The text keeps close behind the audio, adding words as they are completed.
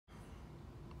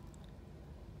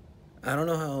I don't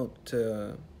know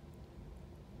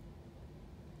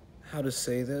how to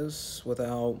say this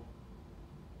without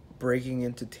breaking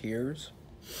into tears.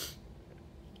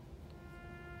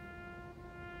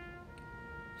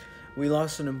 We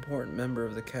lost an important member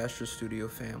of the Castro Studio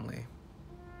family.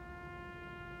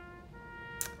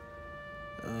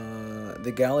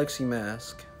 The Galaxy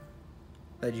mask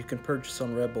that you can purchase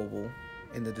on Redbubble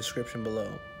in the description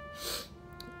below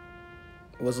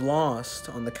was lost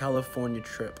on the California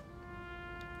trip.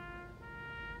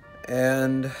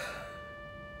 And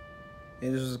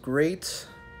it is great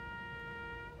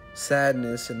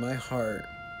sadness in my heart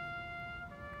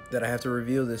that I have to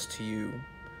reveal this to you.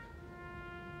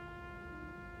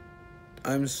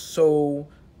 I'm so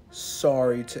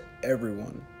sorry to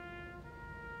everyone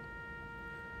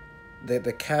that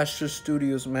the Castro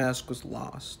Studios mask was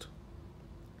lost.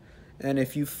 And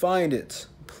if you find it,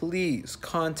 please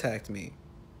contact me.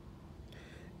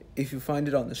 If you find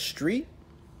it on the street,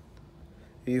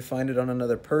 if you find it on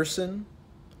another person,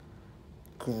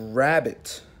 grab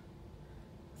it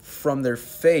from their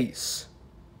face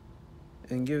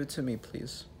and give it to me,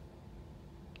 please.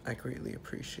 I greatly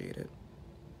appreciate it.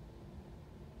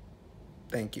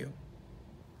 Thank you.